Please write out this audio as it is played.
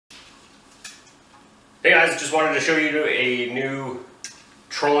Hey guys, just wanted to show you a new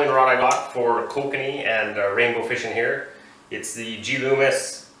trolling rod I got for kokanee and rainbow fishing here. It's the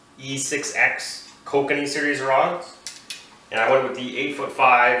Loomis E6X Kokanee series rods, and I went with the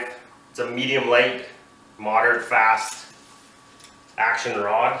 8'5". It's a medium light, moderate fast action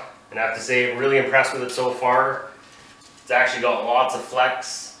rod, and I have to say, really impressed with it so far. It's actually got lots of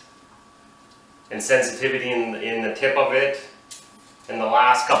flex and sensitivity in the tip of it, and the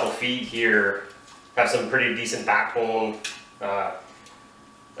last couple feet here have some pretty decent backbone. I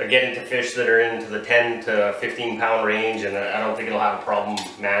get into fish that are into the 10 to 15 pound range, and I don't think it'll have a problem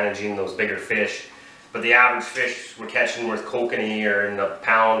managing those bigger fish. But the average fish we're catching with kokanee are in the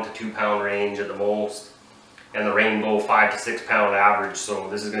pound to 2 pound range at the most, and the rainbow 5 to 6 pound average. So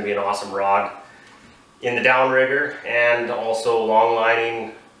this is going to be an awesome rod in the downrigger, and also long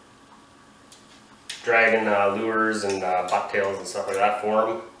lining, dragging lures and bucktails and stuff like that for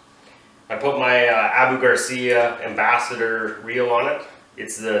them. I put my Abu Garcia Ambassador reel on it.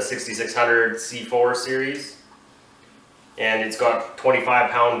 It's the 6600 C4 series, and it's got 25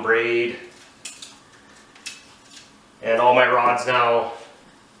 pound braid. And all my rods now,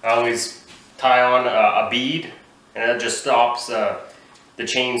 I always tie on a bead, and that just stops the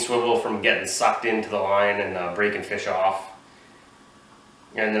chain swivel from getting sucked into the line and breaking fish off.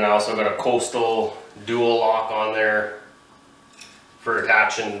 And then I also got a coastal dual lock on there for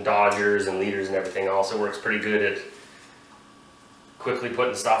attaching dodgers and leaders and everything. Also works pretty good at quickly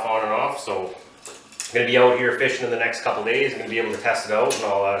putting stuff on and off. So I'm going to be out here fishing in the next couple days. I'm going to be able to test it out, and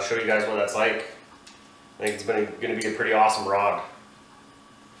I'll show you guys what that's like. I think it's going to be a pretty awesome rod.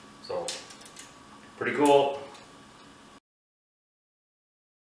 So pretty cool.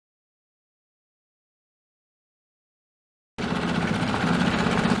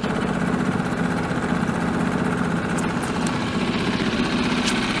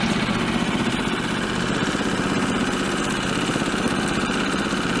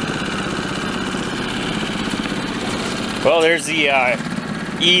 Well, there's the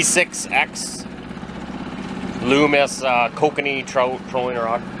E6X Loomis Kokanee Trout trolling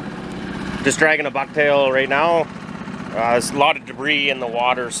rod. Just dragging a bucktail right now. There's a lot of debris in the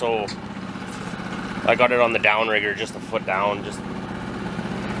water, so I got it on the downrigger, just a foot down, just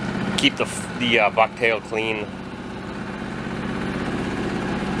keep the bucktail clean.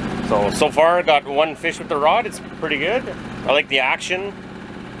 So far I got one fish with the rod. It's pretty good. I like the action.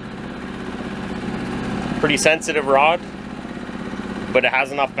 Pretty sensitive rod, but it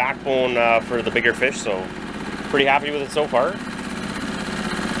has enough backbone for the bigger fish, so pretty happy with it so far.